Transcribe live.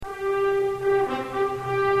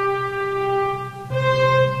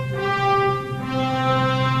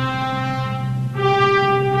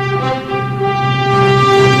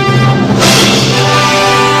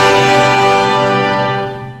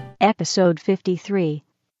Episode 53.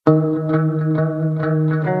 The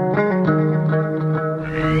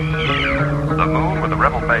moon with the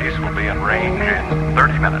rebel base will be in range in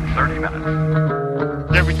 30 minutes.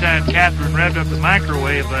 Every time Catherine revved up the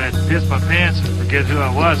microwave, I'd piss my pants and forget who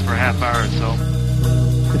I was for a half hour or so.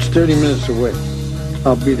 It's 30 minutes away.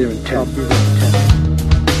 I'll be there in 10.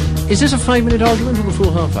 Is this a 5-minute argument or a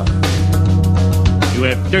full half hour? You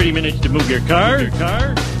have 30 minutes to move your car.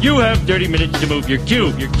 You have 30 minutes to move your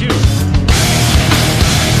cube.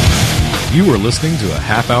 You are listening to a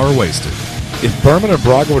half hour wasted. If Berman or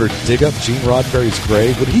Braga were to dig up Gene Roddenberry's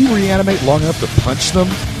grave, would he reanimate long enough to punch them?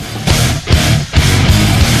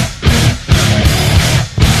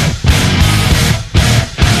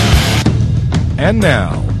 And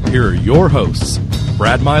now, here are your hosts,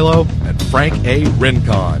 Brad Milo and Frank A.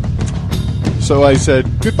 Rincon. So I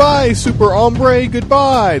said, goodbye, Super Hombre,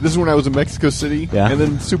 goodbye. This is when I was in Mexico City. Yeah. And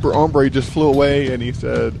then Super Hombre just flew away, and he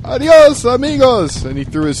said, adios, amigos. And he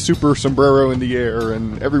threw his super sombrero in the air,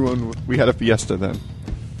 and we had a fiesta then.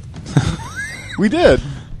 We did.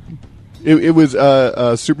 It was,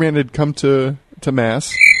 Superman had come to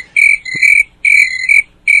Mass.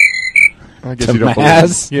 I guess to you don't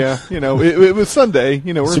Mass? believe it. Yeah, it was Sunday.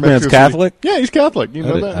 We're in Superman's Mexico Catholic? City. Yeah, he's Catholic. You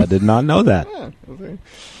know that? I did not know that. Yeah, okay.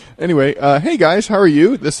 Anyway, hey guys, how are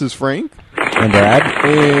you? This is Frank. And Brad.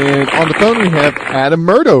 And on the phone we have Adam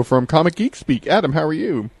Murdo from Comic Geek Speak. Adam, how are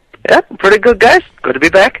you? Yeah, pretty good, guys. Good to be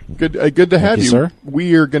back. Good to have you. Sir.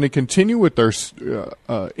 We are going to continue with our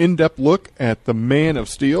in-depth look at the Man of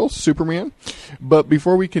Steel, Superman. But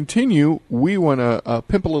before we continue, we want to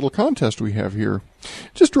pimp a little contest we have here.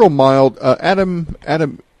 Just real mild. Adam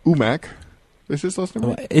Umack. Is his last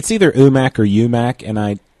name? It's either Umack or Umack, and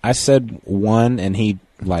I said one, and he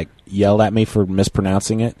yelled at me for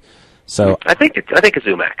mispronouncing it. So I think it's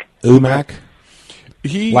Umack. Umack.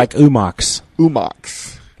 He like Umox.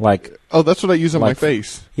 Umox. Like that's what I use on my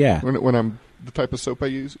face. Yeah. When I'm the type of soap I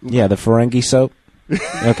use. Umack. Yeah, the Ferengi soap.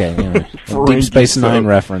 Okay. Ferengi Deep Space Nine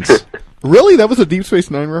reference. Really, that was a Deep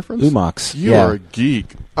Space Nine reference. Umox. You are a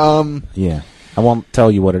geek. Yeah. I won't tell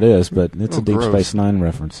you what it is, but it's a Deep gross. Space Nine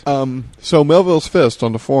reference. So Melville's Fist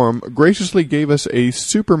on the forum graciously gave us a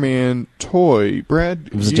Superman toy. Brad?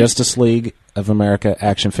 It was a Justice League of America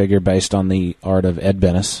action figure based on the art of Ed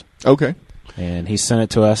Benes. Okay. And he sent it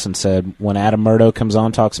to us and said, when Adam Murdo comes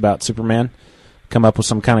on, talks about Superman, come up with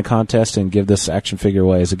some kind of contest and give this action figure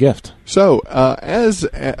away as a gift. So,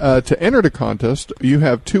 to enter the contest, you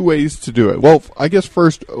have two ways to do it. Well, I guess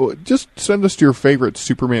first, just send us your favorite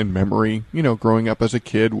Superman memory. Growing up as a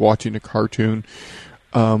kid, watching a cartoon,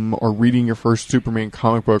 or reading your first Superman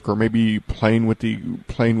comic book, or maybe playing with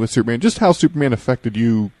Superman. Just how Superman affected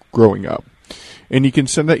you growing up, and you can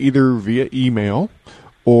send that either via email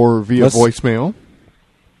or via voicemail.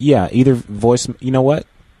 Yeah, either voice. You know what?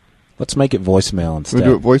 Let's make it voicemail instead.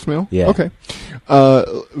 We'll do it voicemail? Yeah. Okay.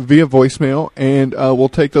 Via voicemail, and we'll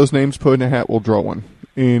take those names, put in a hat, we'll draw one,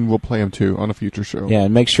 and we'll play them too on a future show. Yeah,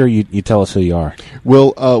 and make sure you tell us who you are.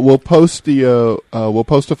 We'll post we'll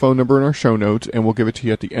post a phone number in our show notes, and we'll give it to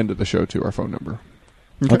you at the end of the show too, our phone number.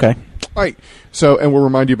 Okay. All right. So, and we'll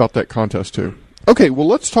remind you about that contest too. Okay. Well,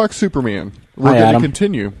 let's talk Superman. We're going to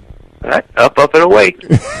continue. All right, up and away.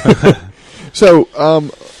 So,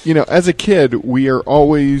 as a kid, we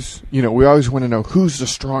always want to know who's the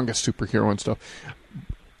strongest superhero and stuff.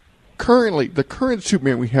 Currently, the current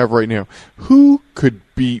Superman we have right now, who could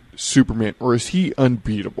beat Superman, or is he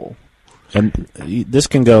unbeatable? And this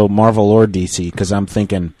can go Marvel or DC, because I'm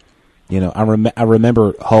thinking, I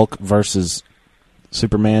remember Hulk versus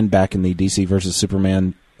Superman back in the DC versus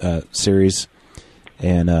Superman series,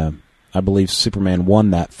 and I believe Superman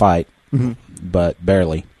won that fight, but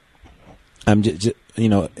barely. I'm just,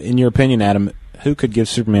 in your opinion, Adam, who could give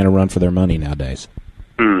Superman a run for their money nowadays?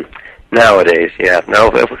 Nowadays, yeah. No,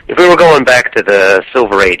 if we were going back to the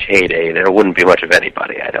Silver Age heyday, there wouldn't be much of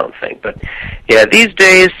anybody, I don't think. But, yeah, these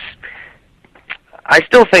days, I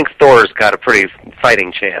still think Thor's got a pretty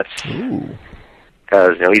fighting chance.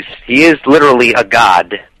 Because, he is literally a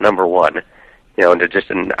god, number one. And just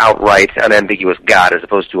an outright, unambiguous god as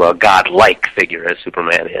opposed to a god-like figure as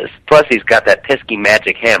Superman is. Plus, he's got that pesky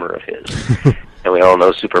magic hammer of his. And we all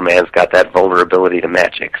know Superman's got that vulnerability to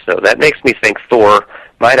magic. So that makes me think Thor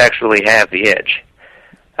might actually have the edge.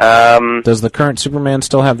 Does the current Superman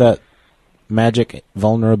still have that magic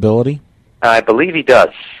vulnerability? I believe he does.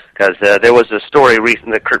 Because there was a story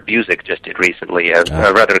that Kurt Busiek just did recently, a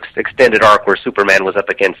rather extended arc where Superman was up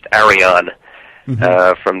against Arion.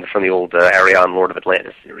 From the old Arion Lord of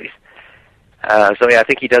Atlantis series. So yeah, I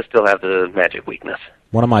think he does still have the magic weakness.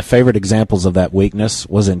 One of my favorite examples of that weakness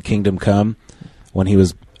was in Kingdom Come, when he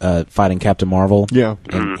was fighting Captain Marvel. Yeah.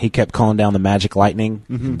 And he kept calling down the magic lightning,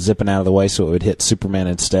 and zipping out of the way so it would hit Superman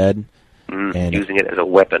instead. And using it as a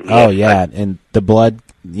weapon. Oh, yeah. And the blood,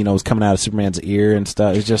 was coming out of Superman's ear and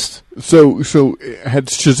stuff. It's just... So had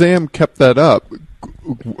Shazam kept that up,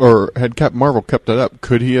 or had Captain Marvel kept that up,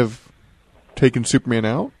 could he have taken Superman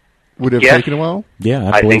out? Would it have taken a while? Yeah,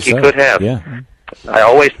 I think he could have. Yeah. I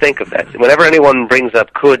always think of that. Whenever anyone brings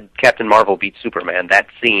up, could Captain Marvel beat Superman, that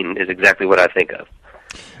scene is exactly what I think of.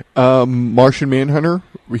 Martian Manhunter,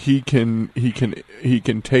 he can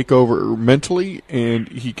take over mentally, and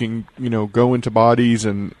he can go into bodies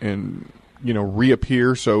and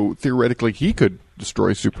reappear. So theoretically, he could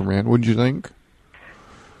destroy Superman. Wouldn't you think?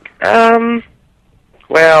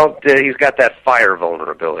 Well, he's got that fire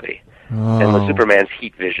vulnerability, and with Superman's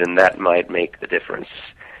heat vision, that might make the difference.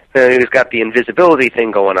 He's got the invisibility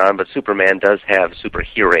thing going on, but Superman does have super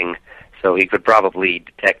hearing, so he could probably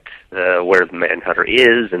detect where the Manhunter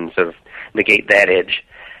is and sort of negate that edge.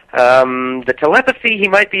 The telepathy, he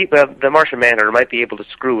might be the Martian Manhunter might be able to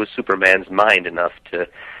screw with Superman's mind enough to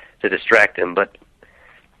distract him, but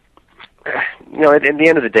at the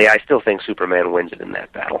end of the day, I still think Superman wins it in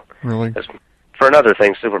that battle. Really? For another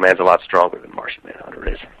thing, Superman's a lot stronger than Martian Manhunter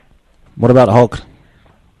is. What about Hulk?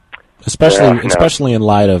 Especially in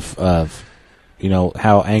light of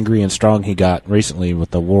how angry and strong he got recently with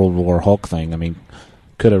the World War Hulk thing. I mean,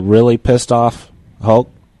 could have really pissed off Hulk,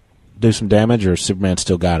 do some damage, or Superman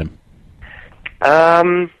still got him?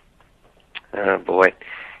 Oh boy,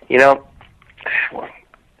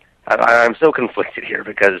 I'm so conflicted here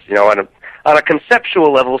because on a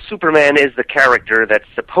conceptual level, Superman is the character that's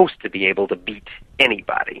supposed to be able to beat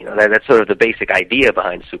anybody. That's sort of the basic idea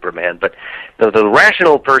behind Superman. But the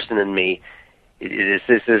rational person in me is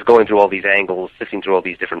going through all these angles, sifting through all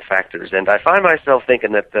these different factors, and I find myself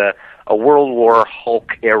thinking that a World War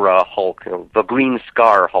Hulk era Hulk, the Green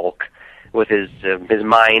Scar Hulk, with his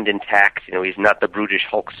mind intact, he's not the brutish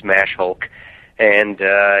Hulk smash Hulk, and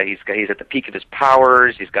he's at the peak of his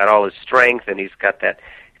powers. He's got all his strength, and he's got that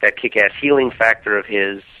kick-ass healing factor of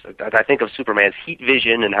his. I think of Superman's heat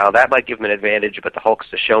vision and how that might give him an advantage, but the Hulk's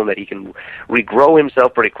has shown that he can regrow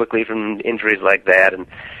himself pretty quickly from injuries like that, and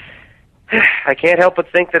I can't help but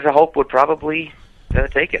think that the Hulk would probably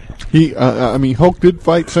take it. Hulk did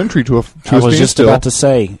fight Sentry to a I was just about to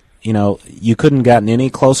say, you couldn't gotten any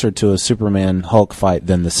closer to a Superman Hulk fight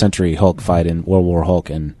than the Sentry Hulk fight in World War Hulk,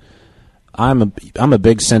 and I'm a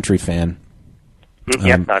big Sentry fan.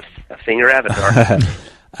 Yep, I've seen your avatar.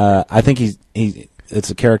 I think it's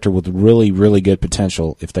a character with really, really good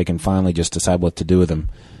potential if they can finally just decide what to do with him.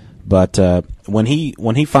 But when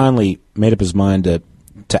he finally made up his mind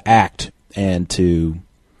to act and to,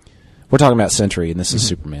 we're talking about Sentry and this is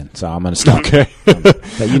Superman, so I'm going to stop. Okay,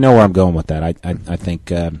 but you know where I'm going with that.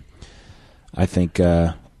 I think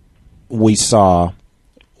we saw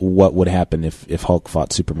what would happen if Hulk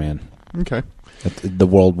fought Superman. Okay, the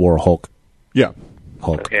World War Hulk. Yeah,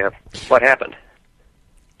 Hulk. Okay, what happened?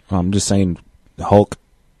 I'm just saying, Hulk.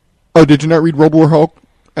 Oh, did you not read World War Hulk,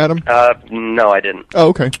 Adam? No, I didn't. Oh,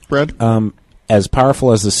 okay, Brad. As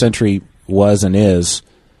powerful as the Sentry was and is,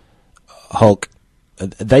 Hulk,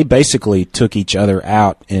 they basically took each other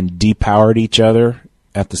out and depowered each other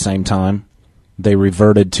at the same time. They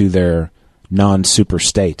reverted to their non-super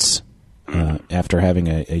states after having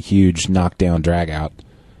a huge knockdown drag-out.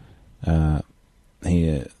 The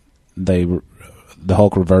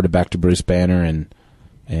Hulk reverted back to Bruce Banner, and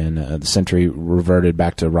the Sentry reverted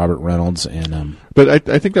back to Robert Reynolds. But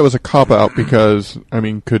I think that was a cop-out because,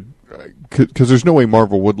 because there's no way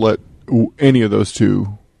Marvel would let any of those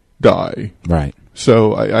two die. Right.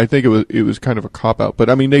 So I think it was kind of a cop-out. But,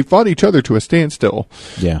 they fought each other to a standstill.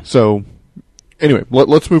 Yeah. So, anyway,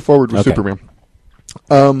 let's move forward with Superman.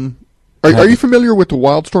 Are you familiar with the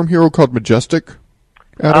Wildstorm hero called Majestic,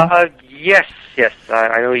 Adam? Yes.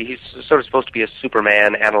 I know he's sort of supposed to be a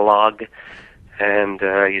Superman analog. And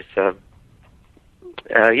he's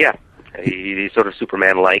sort of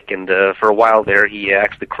Superman-like, and for a while there, he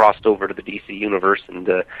actually crossed over to the DC universe and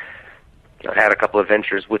had a couple of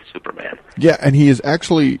adventures with Superman. Yeah, and he is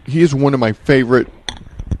one of my favorite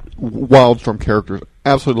Wildstorm characters.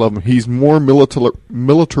 Absolutely love him. He's more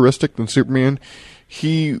militaristic than Superman.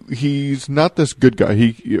 He's not this good guy.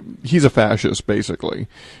 He's a fascist, basically.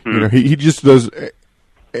 He just does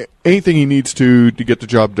anything he needs to get the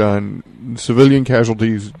job done. Civilian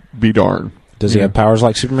casualties be darn. Does he have powers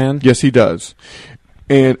like Superman? Yes, he does.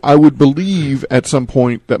 And I would believe at some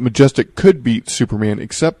point that Majestic could beat Superman,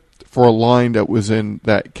 except for a line that was in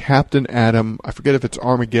that Captain Atom, I forget if it's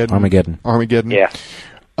Armageddon. Armageddon. Yeah.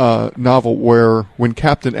 novel where when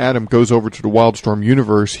Captain Atom goes over to the Wildstorm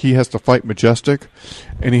universe, he has to fight Majestic,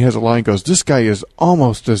 and he has a line goes, "This guy is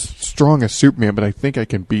almost as strong as Superman, but I think I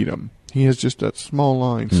can beat him." He has just that small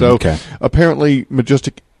line. So apparently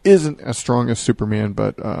Majestic isn't as strong as Superman,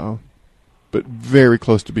 but very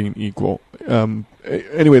close to being equal.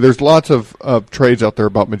 Anyway, there's lots of trades out there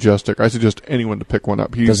about Majestic. I suggest anyone to pick one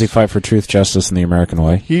up. Does he fight for truth, justice, and the American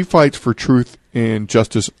way? He fights for truth and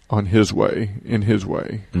justice in his way.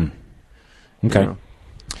 Okay. Yeah.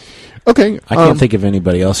 Okay. I can't think of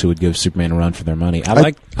anybody else who would give Superman a run for their money. I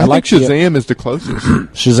like Shazam is the closest.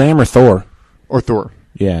 Shazam or Thor? Or Thor.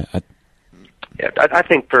 Yeah. I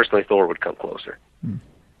think personally Thor would come closer.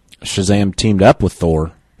 Shazam teamed up with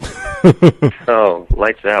Thor. Oh,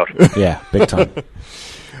 lights out. Yeah, big time.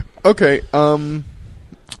 Okay. Well,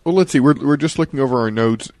 let's see. We're just looking over our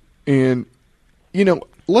notes, and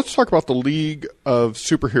let's talk about the League of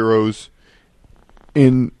Superheroes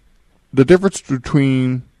in the difference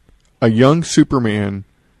between a young Superman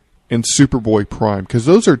and Superboy Prime, because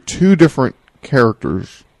those are two different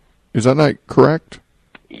characters. Is that not correct?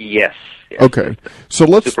 Yes. Okay. So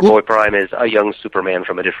Superboy Prime is a young Superman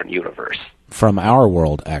from a different universe. From our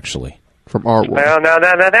world, actually. From our world. Well, now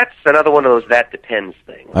that's another one of those that depends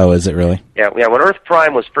things. Oh, is it really? Yeah. When Earth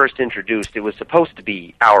Prime was first introduced, it was supposed to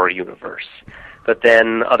be our universe, but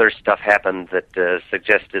then other stuff happened that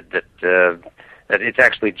suggested that it's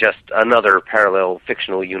actually just another parallel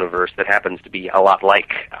fictional universe that happens to be a lot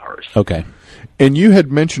like ours. Okay. And you had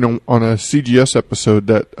mentioned on a CGS episode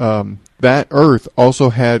that that Earth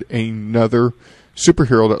also had another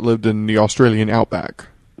superhero that lived in the Australian outback.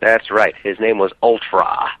 That's right. His name was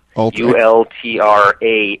Ultra. Ultraa. See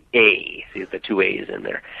the two A's in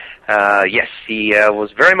there. Yes, he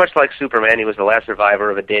was very much like Superman. He was the last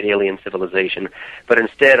survivor of a dead alien civilization. But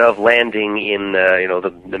instead of landing in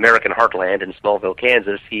the American heartland in Smallville,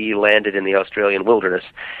 Kansas, he landed in the Australian wilderness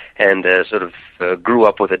and sort of grew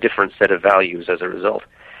up with a different set of values as a result.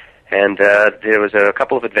 And there was a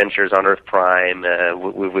couple of adventures on Earth Prime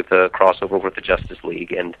with a crossover with the Justice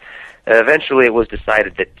League, and eventually it was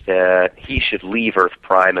decided that he should leave Earth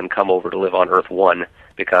Prime and come over to live on Earth 1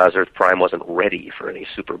 because Earth Prime wasn't ready for any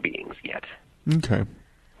super beings yet. Okay.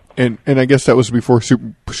 And I guess that was before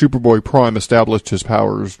Superboy Prime established his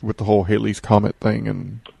powers with the whole Halley's Comet thing.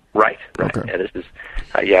 And Right. Okay. Yeah, this is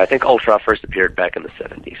I think Ultra first appeared back in the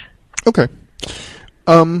 70s. Okay.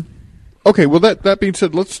 Okay, well, that being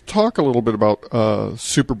said, let's talk a little bit about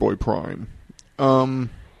Superboy Prime.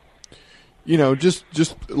 Just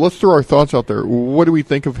let's throw our thoughts out there. What do we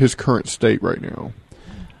think of his current state right now?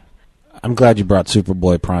 I'm glad you brought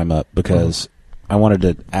Superboy Prime up because I wanted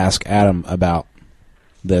to ask Adam about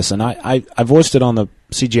this. And I voiced it on the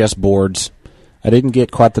CGS boards. I didn't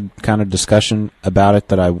get quite the kind of discussion about it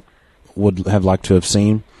that I would have liked to have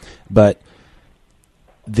seen. But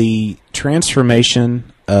the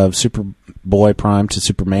transformation of Superboy Prime to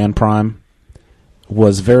Superman Prime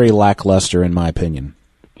was very lackluster, in my opinion.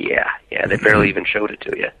 Yeah, they barely even showed it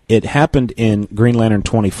to you. It happened in Green Lantern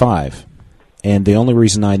 25, and the only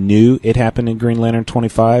reason I knew it happened in Green Lantern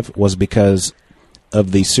 25 was because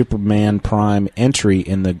of the Superman Prime entry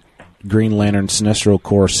in the Green Lantern Sinestro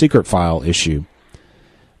Corps secret file issue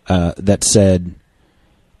that said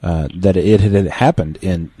that it had happened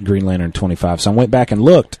in Green Lantern 25. So I went back and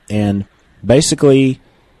looked, and basically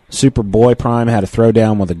Superboy Prime had a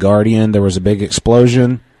throwdown with a Guardian. There was a big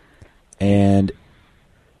explosion, and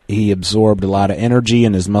he absorbed a lot of energy,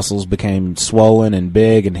 and his muscles became swollen and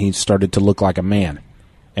big, and he started to look like a man.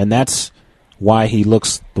 And that's why he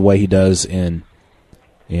looks the way he does in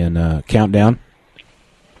Countdown.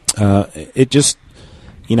 It just,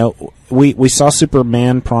 we saw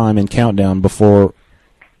Superman Prime in Countdown before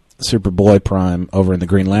Superboy Prime over in the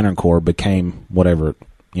Green Lantern Corps became whatever,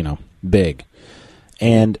 big.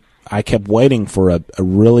 And I kept waiting for a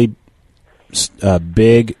really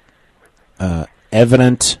big,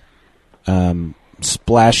 evident,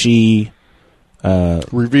 splashy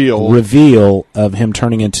reveal of him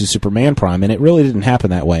turning into Superman Prime, and it really didn't happen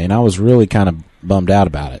that way, and I was really kind of bummed out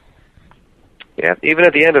about it. Yeah, even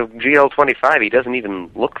at the end of GL25, he doesn't even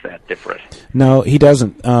look that different. No, he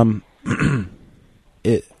doesn't.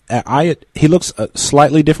 He looks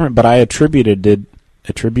slightly different, but I attributed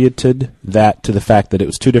that to the fact that it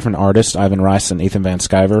was two different artists, Ivan Rice and Ethan Van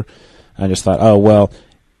Sciver. I just thought, oh, well,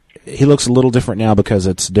 he looks a little different now because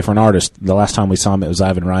it's a different artist. The last time we saw him, it was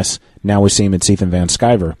Ivan Rice. Now we see him, it's Ethan Van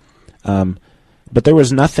Sciver. But there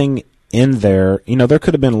was nothing in there. There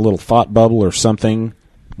could have been a little thought bubble or something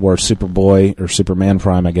where Superboy or Superman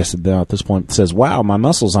Prime, I guess at this point, says, wow, my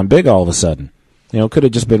muscles, I'm big all of a sudden. You know, it could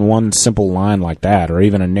have just been one simple line like that, or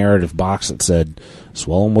even a narrative box that said,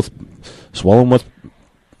 swollen with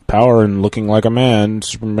power and looking like a man,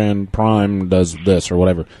 Superman Prime does this, or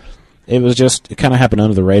whatever. It kind of happened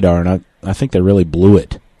under the radar, and I think they really blew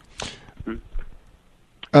it.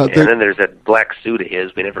 And then there's that black suit of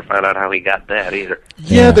his. We never found out how he got that either.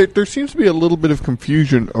 Yeah, there seems to be a little bit of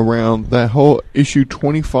confusion around that whole issue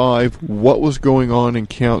 25, what was going on in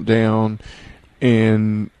Countdown,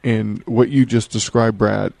 and what you just described,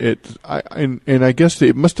 Brad. I guess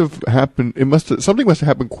it must have happened. Something must have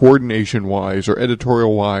happened coordination wise or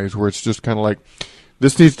editorial wise, where it's just kind of like,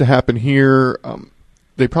 this needs to happen here.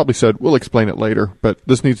 They probably said, we'll explain it later, but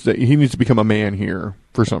he needs to become a man here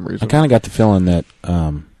for some reason. I kind of got the feeling that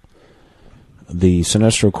the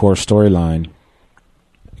Sinestro Corps storyline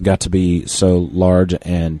got to be so large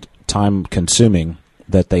and time consuming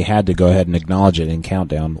that they had to go ahead and acknowledge it in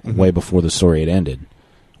Countdown way before the story had ended,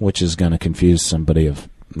 which is going to confuse somebody of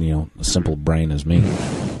a simple brain as me.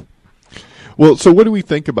 Well, so what do we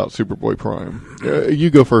think about Superboy Prime? You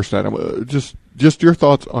go first, Adam. Just your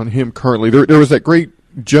thoughts on him currently. There was that great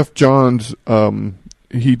Jeff Johns.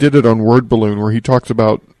 He did it on Word Balloon where he talks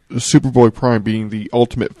about Superboy Prime being the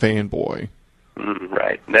ultimate fanboy.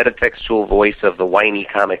 Right, metatextual voice of the whiny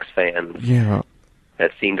comics fans. Yeah.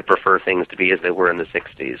 That seem to prefer things to be as they were in the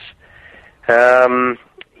 60s. I'll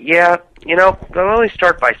only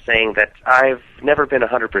start by saying that I've never been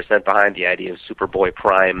 100% behind the idea of Superboy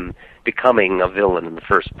Prime becoming a villain in the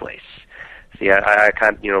first place. See, I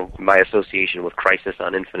my association with Crisis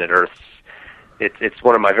on Infinite Earths, it's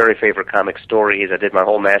one of my very favorite comic stories. I did my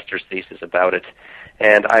whole master's thesis about it,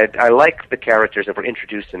 and I like the characters that were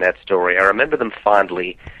introduced in that story. I remember them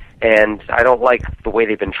fondly, and I don't like the way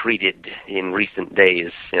they've been treated in recent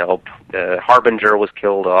days. Harbinger was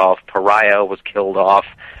killed off, Pariah was killed off,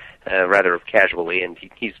 rather casually, and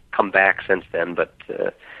he's come back since then, but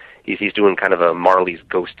he's doing kind of a Marley's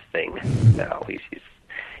Ghost thing now.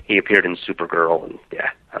 He appeared in Supergirl, and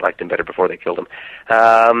I liked him better before they killed him.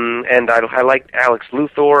 And I liked Alex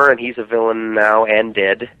Luthor, and he's a villain now and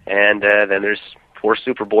dead. And then there's poor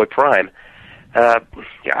Superboy Prime. I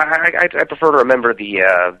prefer to remember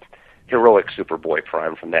the heroic Superboy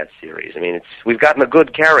Prime from that series. I mean, we've gotten a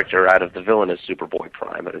good character out of the villainous Superboy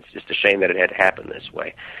Prime, but it's just a shame that it had to happen this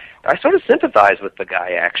way. I sort of sympathize with the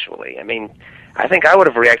guy, actually. I mean, I think I would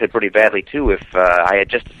have reacted pretty badly, too, if I had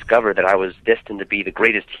just discovered that I was destined to be the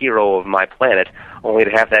greatest hero of my planet, only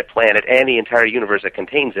to have that planet and the entire universe that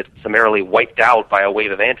contains it summarily wiped out by a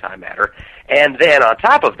wave of antimatter. And then, on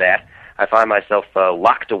top of that, I find myself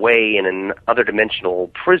locked away in an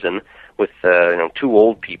other-dimensional prison with two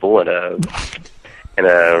old people and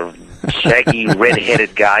a shaggy,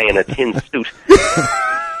 red-headed guy in a tin suit.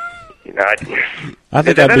 I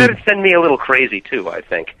think that'd send me a little crazy too. I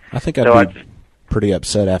think I'd be pretty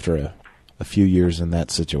upset after a few years in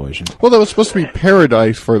that situation. Well, that was supposed to be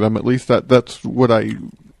paradise for them. At least that's what I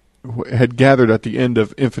had gathered at the end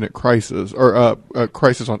of Infinite Crisis or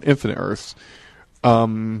Crisis on Infinite Earths.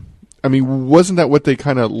 I mean, wasn't that what they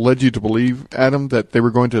kind of led you to believe, Adam, that they were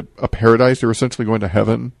going to a paradise? They were essentially going to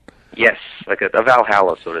heaven? Yes, like a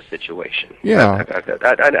Valhalla sort of situation. Yeah.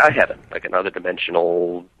 A heaven, like another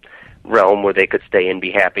dimensional realm where they could stay and be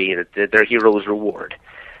happy, their hero's reward.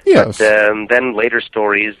 Yes. But then later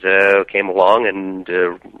stories came along and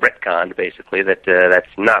retconned, basically, that that's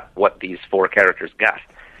not what these four characters got.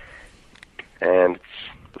 And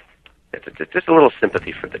it's just a little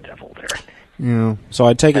sympathy for the devil there. Yeah. So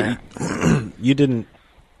I take it you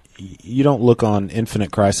don't look on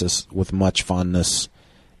Infinite Crisis with much fondness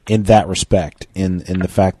in that respect, in the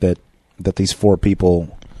fact that these four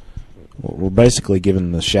people were basically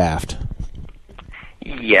given the shaft.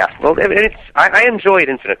 Yeah, well, I enjoyed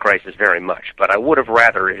Infinite Crisis very much, but I would have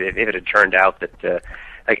rather if it had turned out that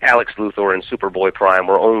like Alex Luthor and Superboy Prime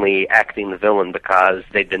were only acting the villain because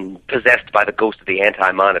they'd been possessed by the ghost of the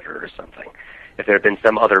Anti-Monitor or something. If there had been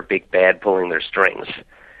some other big bad pulling their strings,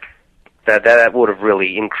 that would have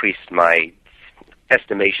really increased my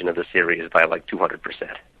estimation of the series by like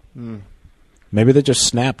 200%. Maybe they just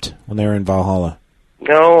snapped when they were in Valhalla.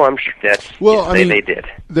 No, I'm sure they did.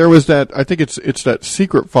 There was that. I think it's that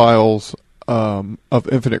Secret Files of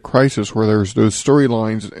Infinite Crisis where there's those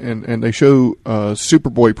storylines, and they show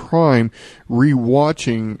Superboy Prime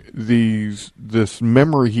rewatching this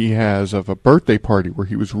memory he has of a birthday party where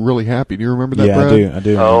he was really happy. Do you remember that, Brad? I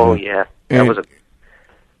do. Oh, yeah. That was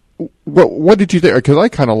what did you think? Because I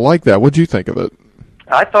kind of like that. What did you think of it?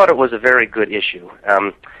 I thought it was a very good issue.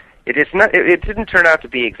 It didn't turn out to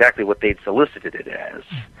be exactly what they'd solicited it as.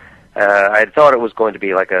 I had thought it was going to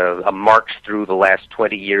be like a march through the last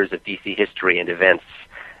 20 years of DC history and events,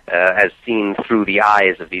 as seen through the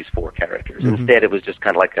eyes of these four characters. Instead, it was just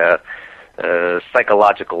kind of like a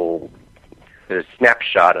psychological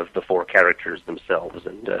snapshot of the four characters themselves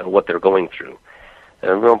and what they're going through.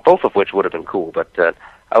 Both of which would have been cool, but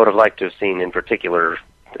I would have liked to have seen in particular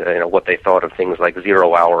what they thought of things like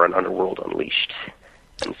Zero Hour and Underworld Unleashed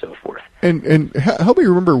and so forth. And help me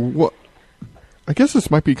remember what. I guess this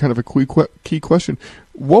might be kind of a key question.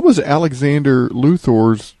 What was Alexander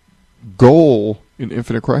Luthor's goal in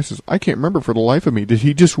Infinite Crisis? I can't remember for the life of me. Did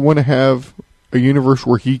he just want to have a universe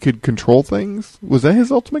where he could control things? Was that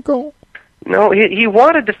his ultimate goal? No, he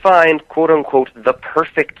wanted to find, quote-unquote, the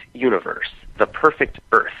perfect universe, the perfect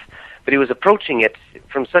Earth. But he was approaching it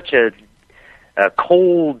from such a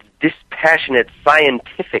cold, dispassionate,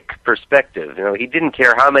 scientific perspective. He didn't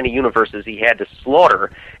care how many universes he had to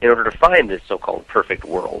slaughter in order to find this so-called perfect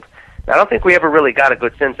world. Now, I don't think we ever really got a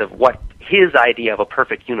good sense of what his idea of a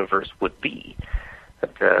perfect universe would be.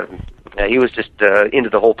 But he was just into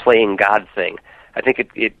the whole playing God thing. I think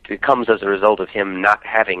it comes as a result of him not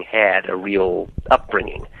having had a real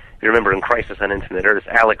upbringing. If you remember in Crisis on Infinite Earths,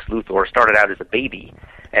 Alex Luthor started out as a baby,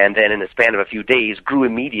 and then in the span of a few days grew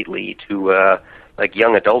immediately to like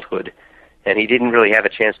young adulthood, and he didn't really have a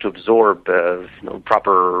chance to absorb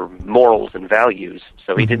proper morals and values,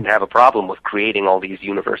 so he didn't have a problem with creating all these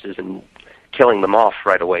universes and killing them off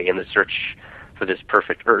right away in the search for this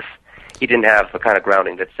perfect Earth. He didn't have the kind of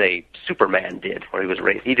grounding that, say, Superman did, where he was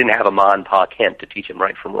raised. He didn't have a Ma and Pa Kent to teach him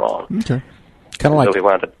right from wrong. Okay. Kind of like, so he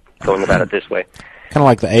wound up going about it this way. Kind of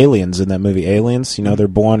like the aliens in that movie Aliens. They're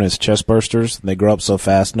born as chest bursters. They grow up so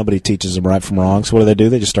fast, nobody teaches them right from wrong. So what do?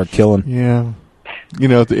 They just start killing. Yeah.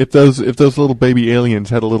 If those little baby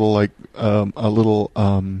aliens had a little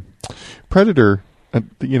predator,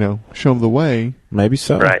 show them the way. Maybe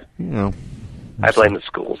so. Right. I blame the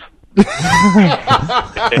schools.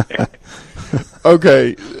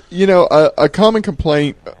 Okay, a common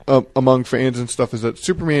complaint among fans and stuff is that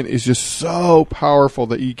Superman is just so powerful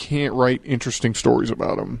that you can't write interesting stories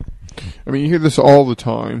about him. I mean, you hear this all the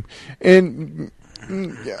time, and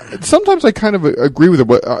sometimes I kind of agree with it.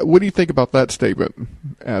 But what do you think about that statement,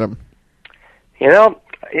 Adam?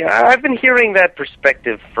 I've been hearing that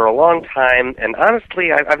perspective for a long time, and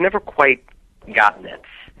honestly, I've never quite gotten it.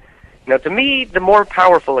 To me, the more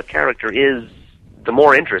powerful a character is, the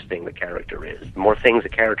more interesting the character is, the more things a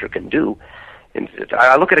character can do. And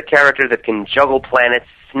I look at a character that can juggle planets,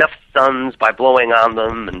 snuff suns by blowing on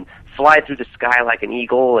them, and fly through the sky like an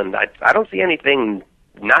eagle, and I don't see anything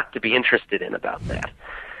not to be interested in about that.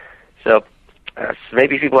 So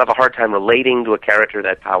maybe people have a hard time relating to a character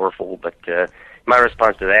that powerful, but my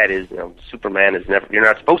response to that is, Superman is never. You're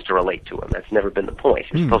not supposed to relate to him. That's never been the point.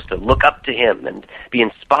 You're supposed to look up to him and be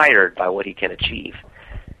inspired by what he can achieve.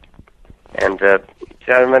 And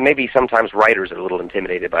maybe sometimes writers are a little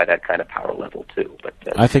intimidated by that kind of power level too. But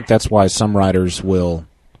I think that's why some writers will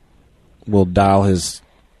dial his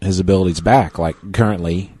abilities back. Like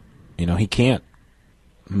currently, he can't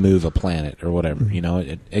move a planet or whatever.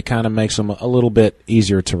 It kind of makes him a little bit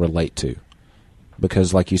easier to relate to.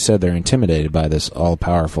 Because, like you said, they're intimidated by this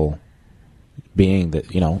all-powerful being that,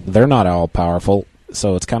 they're not all-powerful,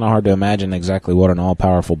 so it's kind of hard to imagine exactly what an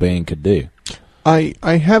all-powerful being could do. I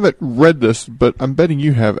haven't read this, but I'm betting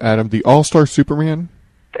you have, Adam, the All-Star Superman?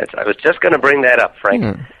 I was just going to bring that up, Frank.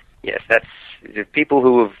 Yeah. Yes, that's people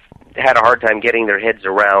who have had a hard time getting their heads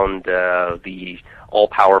around the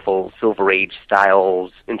all-powerful Silver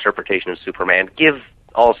Age-style interpretation of Superman. Give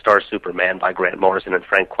All-Star Superman by Grant Morrison and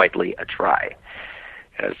Frank Quitely a try.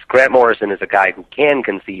 Because Grant Morrison is a guy who can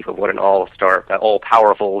conceive of what an all-star,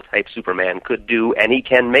 all-powerful type Superman could do, and he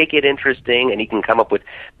can make it interesting, and he can come up with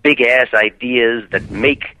big-ass ideas that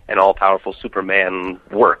make an all-powerful Superman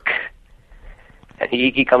work. And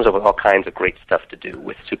he comes up with all kinds of great stuff to do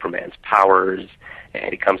with Superman's powers,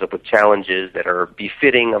 and he comes up with challenges that are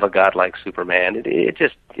befitting of a godlike Superman.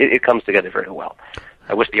 It comes together very well.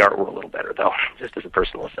 I wish the art were a little better, though, just as a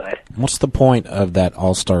personal aside. What's the point of that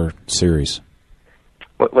All-Star series?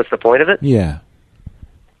 What's the point of it? Yeah.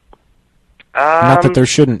 Not that there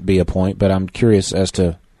shouldn't be a point, but I'm curious as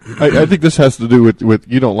to... I think this has to do with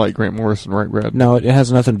you don't like Grant Morrison, right, Brad? No, it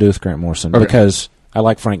has nothing to do with Grant Morrison, because I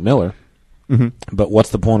like Frank Miller, but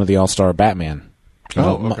what's the point of the All-Star Batman?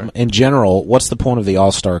 In general, what's the point of the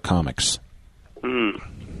All-Star comics?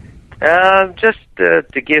 Just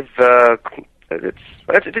to give...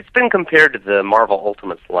 It's been compared to the Marvel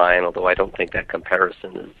Ultimates line, although I don't think that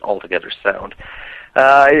comparison is altogether sound.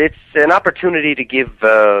 It's an opportunity to give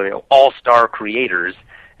all-star creators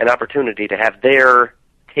an opportunity to have their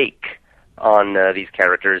take on these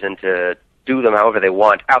characters and to do them however they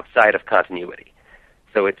want outside of continuity.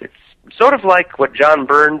 So it's sort of like what John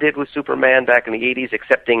Byrne did with Superman back in the 80s,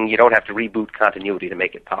 excepting you don't have to reboot continuity to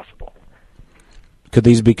make it possible. Could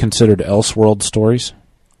these be considered Elseworld stories?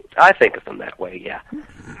 I think of them that way, yeah.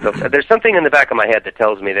 So there's something in the back of my head that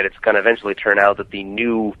tells me that it's going to eventually turn out that the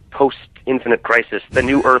new post-Infinite Crisis, the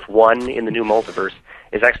new Earth 1 in the new multiverse,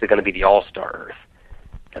 is actually going to be the All-Star Earth.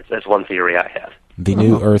 That's one theory I have. The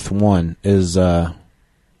new Earth 1 is the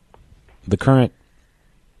current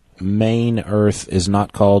main Earth is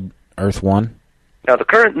not called Earth 1? Now, the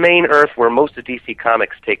current main Earth where most of DC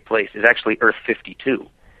Comics take place is actually Earth 52.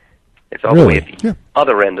 It's all the way at the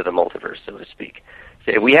other end of the multiverse, so to speak.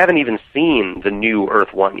 So we haven't even seen the new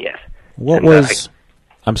Earth 1 yet. What was...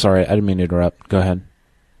 I'm sorry, I didn't mean to interrupt. Go ahead.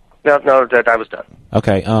 No, I was done.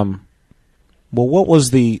 Okay, well, what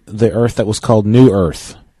was the Earth that was called New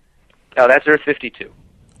Earth? Oh, that's Earth 52.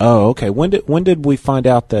 Oh, okay. When did we find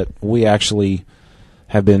out that we actually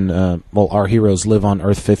have been... our heroes live on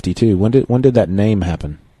Earth 52? When did that name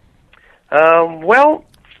happen? As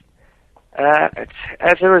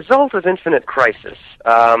a result of Infinite Crisis,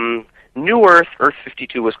 New Earth, Earth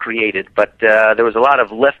 52, was created, but there was a lot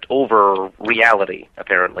of leftover reality,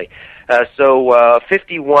 apparently. So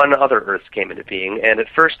 51 other Earths came into being, and at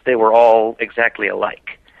first they were all exactly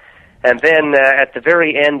alike. And then at the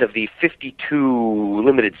very end of the 52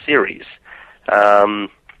 limited series,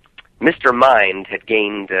 Mr. Mind had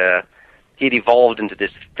he'd evolved into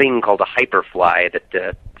this thing called a hyperfly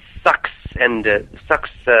that sucks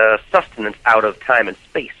sustenance out of time and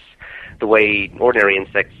space, the way ordinary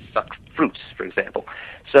insects suck fruits, for example.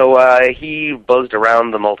 So he buzzed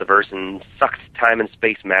around the multiverse and sucked time and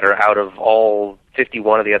space matter out of all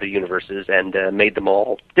 51 of the other universes and made them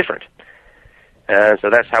all different. So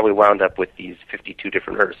that's how we wound up with these 52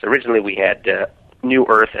 different Earths. Originally we had New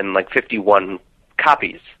Earth and like 51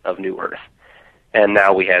 copies of New Earth. And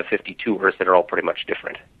now we have 52 Earths that are all pretty much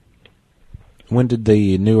different. When did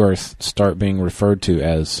the New Earth start being referred to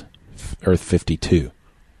as Earth 52?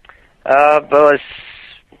 Well,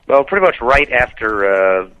 pretty much right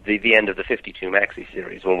after the end of the 52 Maxi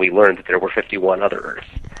series, when we learned that there were 51 other Earths.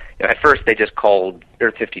 At first, they just called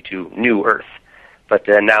Earth 52 New Earth, but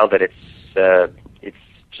now that it's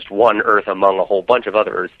just one Earth among a whole bunch of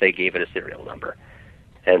other Earths, they gave it a serial number,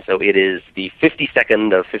 and so it is the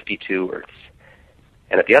 52nd of 52 Earths.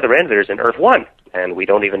 And at the other end, there's an Earth 1, and we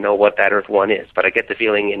don't even know what that Earth 1 is. But I get the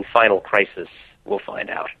feeling in Final Crisis, we'll find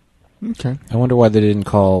out. Okay. I wonder why they didn't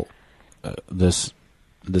call this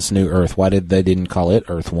new Earth. Why they didn't call it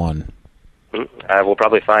Earth 1? We'll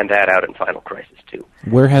probably find that out in Final Crisis, too.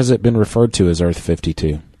 Where has it been referred to as Earth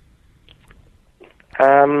 52?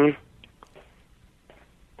 Has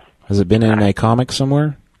it been in a comic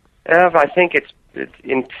somewhere? I think it's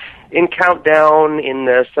in Countdown,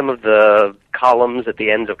 in some of the columns at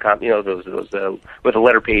the ends of those where the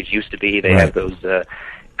letter page used to be. They have those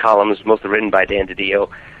columns, mostly written by Dan DiDio.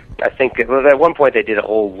 I think at one point they did a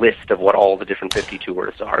whole list of what all the different 52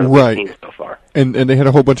 Earths are that we've seen so far. And they had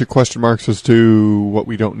a whole bunch of question marks as to what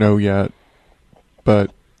we don't know yet.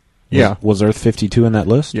 But yeah, was Earth 52 in that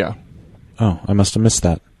list? Yeah. Oh, I must have missed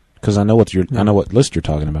that because I know what list you're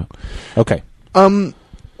talking about. Okay.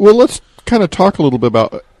 Well, let's kind of talk a little bit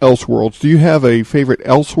about Elseworlds. Do you have a favorite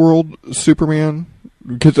Elseworld Superman?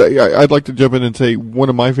 Because I'd like to jump in and say one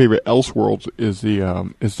of my favorite Elseworlds is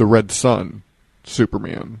the Red Sun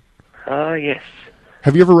Superman. Yes.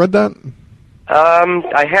 Have you ever read that?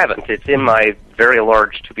 I haven't. It's in my very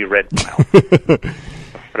large to-be-read pile.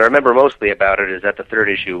 But I remember mostly about it is that the third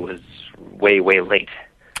issue was way, way late.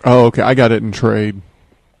 Oh, okay. I got it in trade.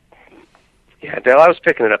 Yeah, I was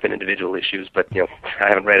picking it up in individual issues, but I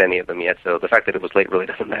haven't read any of them yet, so the fact that it was late really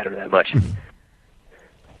doesn't matter that much.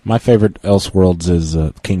 My favorite Elseworlds is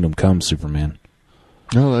Kingdom Come Superman.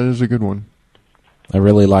 No, that is a good one. I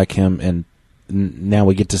really like him, and now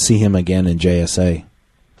we get to see him again in JSA.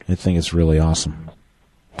 I think it's really awesome.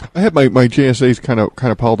 I have my JSAs kind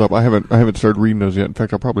of piled up. I haven't started reading those yet. In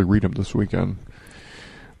fact, I'll probably read them this weekend.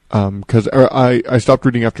 Because I stopped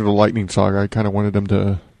reading after the Lightning Saga. I kind of wanted them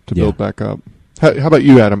to build back up. How about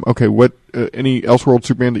you, Adam? Okay, what any Elseworld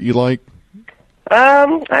Superman that you like? I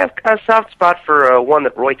have a soft spot for one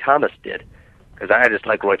that Roy Thomas did, because I just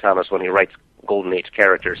like Roy Thomas when he writes Golden Age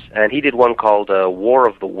characters, and he did one called War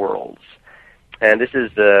of the Worlds, and this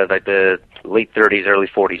is the late 30s, early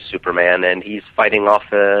 40s Superman, and he's fighting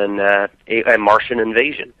off a Martian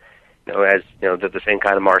invasion. The same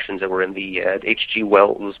kind of Martians that were in the H.G.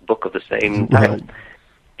 Wells book of the same title,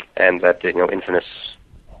 and that infamous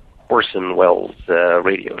Orson Welles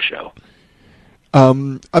radio show.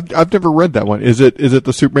 I've never read that one. Is it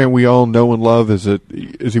the Superman we all know and love?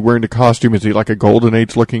 Is he wearing the costume? Is he like a Golden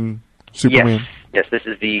Age looking Superman? Yes, this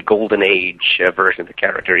is the Golden Age version of the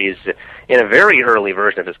character. He's in a very early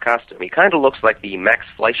version of his costume. He kind of looks like the Max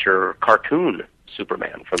Fleischer cartoon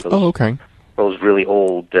Superman from those really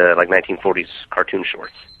old, like 1940s cartoon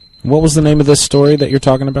shorts. What was the name of this story that you're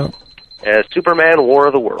talking about? Superman War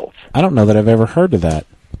of the Worlds. I don't know that I've ever heard of that.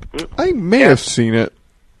 I may have seen it.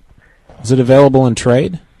 Is it available in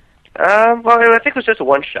trade? Well, I think it was just a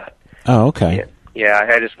one-shot. Oh, okay. Yeah,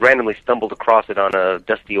 I just randomly stumbled across it on a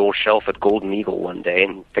dusty old shelf at Golden Eagle one day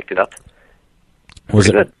and picked it up. Was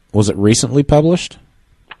it recently published?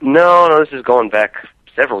 No, this is going back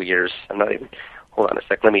several years. I'm not even... Hold on a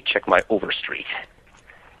sec. Let me check my Overstreet.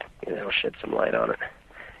 Yeah, that'll shed some light on it.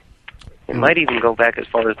 It might even go back as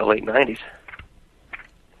far as the late 90s.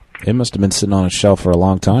 It must have been sitting on a shelf for a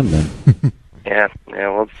long time then. Yeah,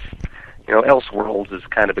 well, Elseworlds has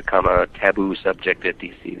kind of become a taboo subject at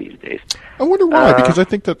DC these days. I wonder why, because I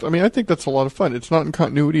think that's a lot of fun. It's not in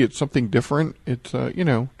continuity, it's something different. It's,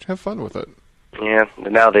 have fun with it. Yeah,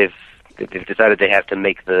 but now they've decided they have to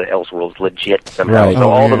make the Elseworlds legit somehow. Right.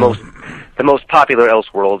 So the most popular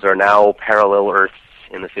Elseworlds are now parallel Earths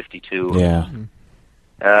in the 52. Yeah.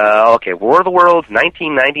 Okay, War of the Worlds,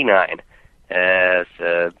 1999.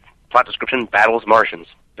 Plot description, battles Martians.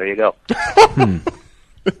 There you go.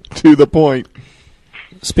 To the point.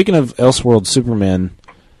 Speaking of Elseworld Superman,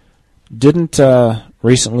 didn't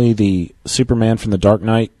recently the Superman from the Dark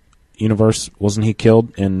Knight universe, wasn't he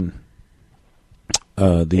killed in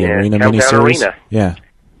the Arena miniseries? Arena. Yeah.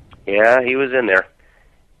 Yeah, he was in there.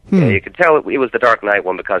 Yeah, you could tell it was the Dark Knight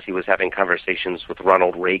one because he was having conversations with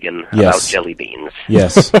Ronald Reagan about jelly beans.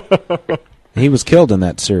 Yes. He was killed in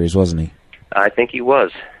that series, wasn't he? I think he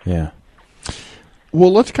was. Yeah.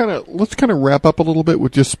 Well, let's kind of wrap up a little bit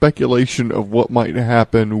with just speculation of what might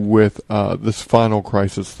happen with this Final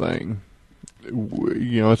Crisis thing.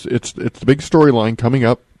 It's the big storyline coming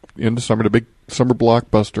up in the summer, the big summer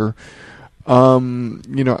blockbuster.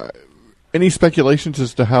 Any speculations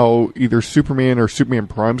as to how either Superman or Superman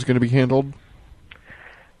Prime is going to be handled?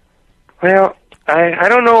 Well, I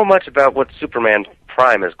don't know much about what Superman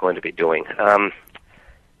Prime is going to be doing.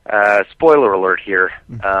 Spoiler alert here.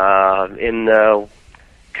 In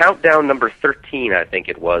countdown number 13, I think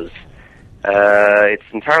it was, it's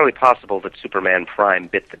entirely possible that Superman Prime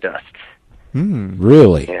bit the dust.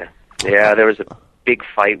 Really? Yeah, there was a big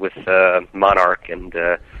fight with Monarch, and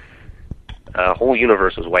a whole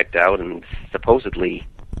universe was wiped out, and supposedly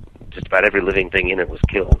just about every living thing in it was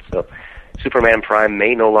killed. So Superman Prime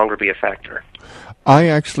may no longer be a factor. I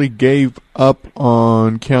actually gave up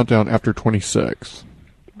on Countdown after 26.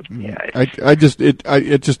 Yeah,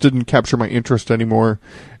 it just didn't capture my interest anymore.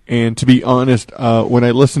 And to be honest, when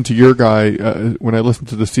I listen to your guy, when I listen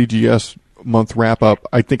to the CGS month wrap up,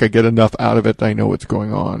 I think I get enough out of it that I know what's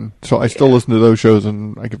going on. So I still listen to those shows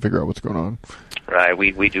and I can figure out what's going on. Right,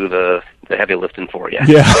 we do the heavy lifting for you.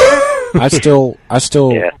 Yeah. I still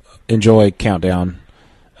enjoy Countdown.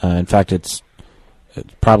 In fact, it's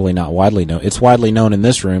probably not widely known. It's widely known in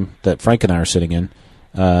this room that Frank and I are sitting in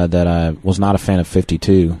that I was not a fan of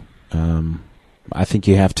 52. I think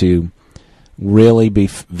you have to really be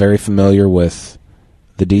very familiar with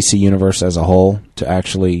the DC universe as a whole to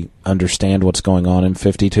actually understand what's going on in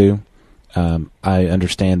 52. I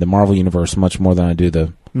understand the Marvel universe much more than I do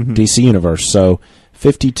the DC universe. So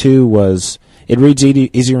 52 it reads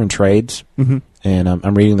easier in trades, and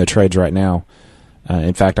I'm reading the trades right now.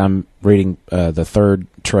 In fact, I'm reading the third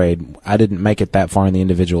trade. I didn't make it that far in the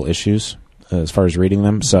individual issues as far as reading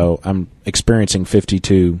them, so I'm experiencing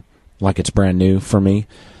 52 like it's brand new for me,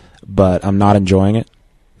 but I'm not enjoying it.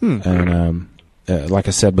 And like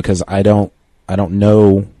I said, because I don't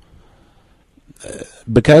know,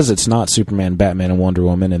 because it's not Superman, Batman, and Wonder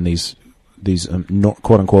Woman, and these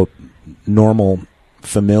quote unquote normal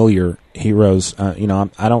familiar heroes.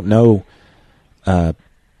 I don't know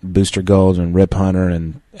Booster Gold and Rip Hunter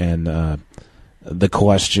and The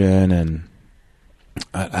Question, and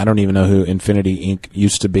I don't even know who Infinity Inc.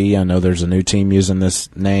 used to be. I know there's a new team using this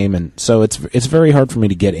name, and so it's very hard for me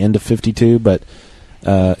to get into 52. But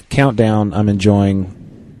Countdown, I'm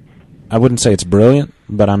enjoying. I wouldn't say it's brilliant,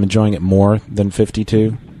 but I'm enjoying it more than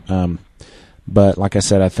 52. But like I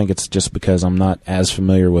said, I think it's just because I'm not as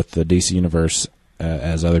familiar with the DC universe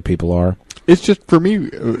as other people are. It's just, for me,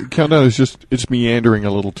 Countdown is it's meandering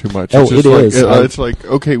a little too much. Oh, it is. It's like,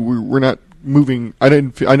 okay, we're not moving. I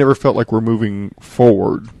never felt like we're moving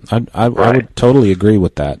forward. I would totally agree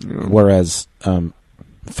with that. Yeah. Whereas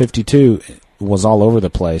 52 was all over the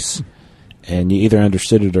place, and you either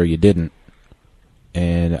understood it or you didn't.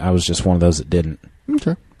 And I was just one of those that didn't.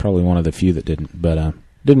 Okay. Probably one of the few that didn't. But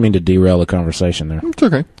didn't mean to derail the conversation there. It's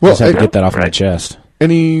okay. Well, just had to get that off my chest.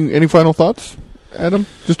 Any final thoughts? Adam?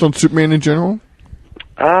 Just on Superman in general?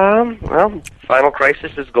 Well, Final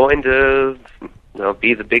Crisis is going to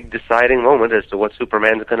be the big deciding moment as to what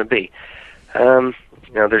Superman's going to be.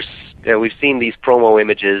 We've seen these promo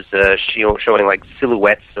images showing like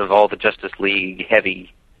silhouettes of all the Justice League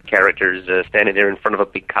heavy characters standing there in front of a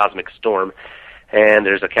big cosmic storm, and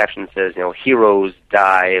there's a caption that says, "Heroes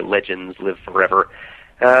die, legends live forever."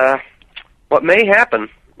 What may happen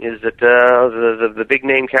is that the big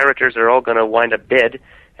name characters are all going to wind up dead,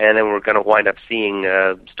 and then we're going to wind up seeing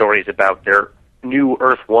stories about their new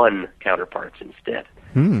Earth-1 counterparts instead.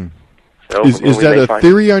 So is that a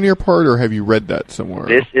theory on your part, or have you read that somewhere?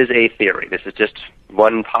 This is a theory. This is just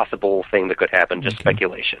one possible thing that could happen, just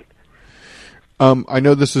speculation. I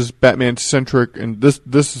know this is Batman-centric, and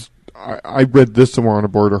this I read this somewhere on a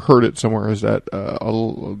board or heard it somewhere, is that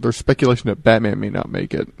there's speculation that Batman may not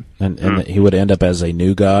make it. And that he would end up as a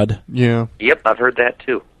new god? Yeah. Yep, I've heard that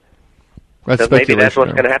too. That's so maybe that's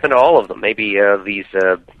what's going to happen to all of them. Maybe these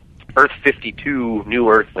Earth 52 New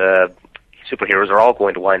Earth superheroes are all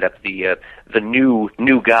going to wind up the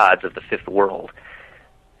new gods of the Fifth World,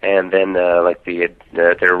 and then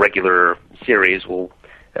their regular series will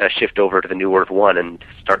shift over to the New Earth 1 and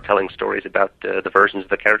start telling stories about the versions of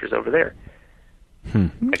the characters over there.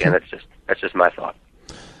 Again, that's just my thought.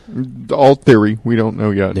 All theory. We don't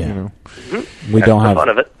know yet. Yeah. Mm-hmm. We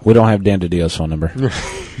don't have Dan DiDio's phone number.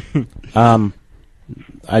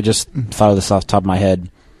 I just thought of this off the top of my head.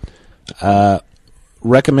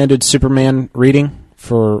 Recommended Superman reading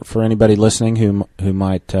for anybody listening who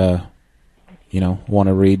might want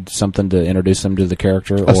to read something to introduce them to the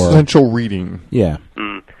character, or essential reading. Yeah.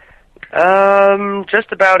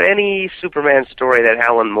 Just about any Superman story that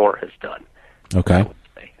Alan Moore has done. Okay.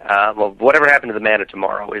 Well, Whatever Happened to the Man of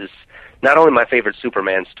Tomorrow is not only my favorite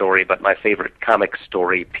Superman story, but my favorite comic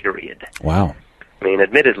story, period. Wow. I mean,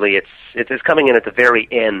 admittedly, it's coming in at the very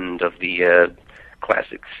end of the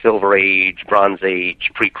classic Silver Age, Bronze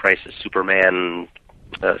Age, pre-Crisis Superman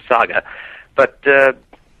saga, but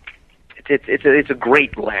it's a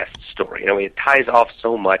great last story. It ties off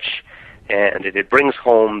so much, and it brings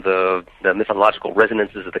home the mythological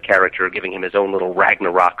resonances of the character, giving him his own little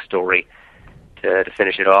Ragnarok story to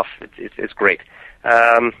finish it off. It's great.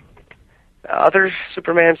 Other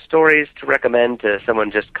Superman stories to recommend to someone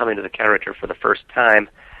just coming to the character for the first time,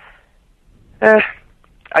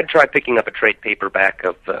 I'd try picking up a trade paperback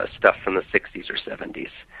of stuff from the 60s or 70s,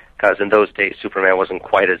 because in those days Superman wasn't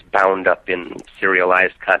quite as bound up in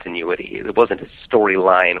serialized continuity. It wasn't as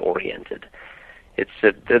storyline-oriented.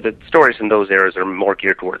 The stories in those eras are more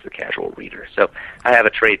geared towards the casual reader. So I have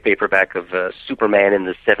a trade paperback of Superman in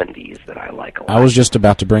the 70s that I like a lot. I was just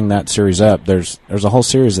about to bring that series up. There's a whole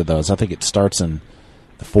series of those. I think it starts in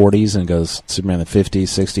the 40s and goes Superman in the 50s,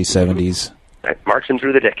 60s, 70s. Right, marching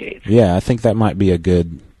through the decades. Yeah, I think that might be a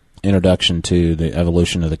good introduction to the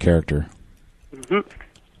evolution of the character. Mm-hmm.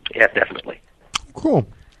 Yeah, definitely. Cool.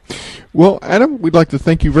 Well, Adam, we'd like to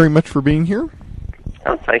thank you very much for being here.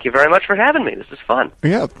 Oh, thank you very much for having me. This is fun.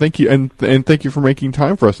 Yeah, thank you, and thank you for making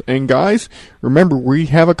time for us. And guys, remember, we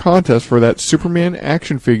have a contest for that Superman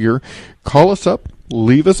action figure. Call us up,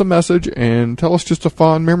 leave us a message, and tell us just a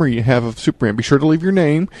fond memory you have of Superman. Be sure to leave your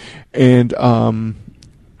name, and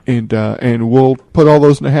we'll put all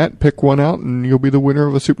those in a hat, pick one out, and you'll be the winner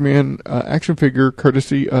of a Superman action figure,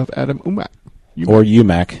 courtesy of Adam Umack. Or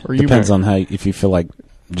UMAC. Depends on how, if you feel like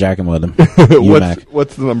jacking with him.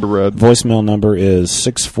 What's the number, Red? Voicemail number is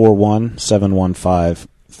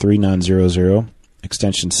 641-715-3900,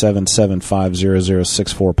 extension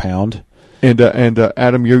 7750064 £. And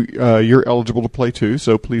Adam, you're eligible to play too,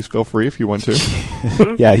 so please feel free if you want to.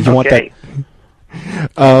 Yeah, you want that?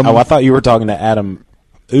 I thought you were talking to Adam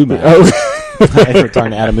Umack. Oh. You were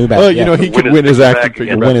talking to Adam Umack. Well, he could win his action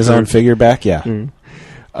figure back. Win his own figure back, yeah.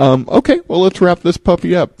 Okay, well, let's wrap this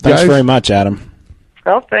puppy up. Thanks very much, Adam.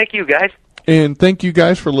 Well, thank you, guys. And thank you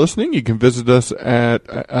guys for listening. You can visit us at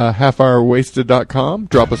halfhourwasted.com.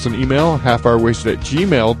 Drop us an email,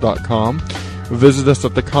 halfhourwasted@gmail.com. Visit us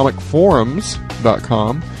at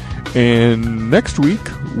thecomicforums.com. And next week,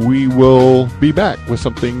 we will be back with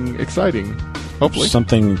something exciting. Hopefully.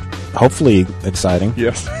 Something hopefully exciting.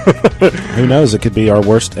 Yes. Who knows? It could be our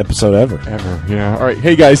worst episode ever. Yeah. All right.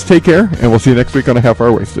 Hey, guys, take care, and we'll see you next week on A Half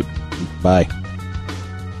Hour Wasted. Bye.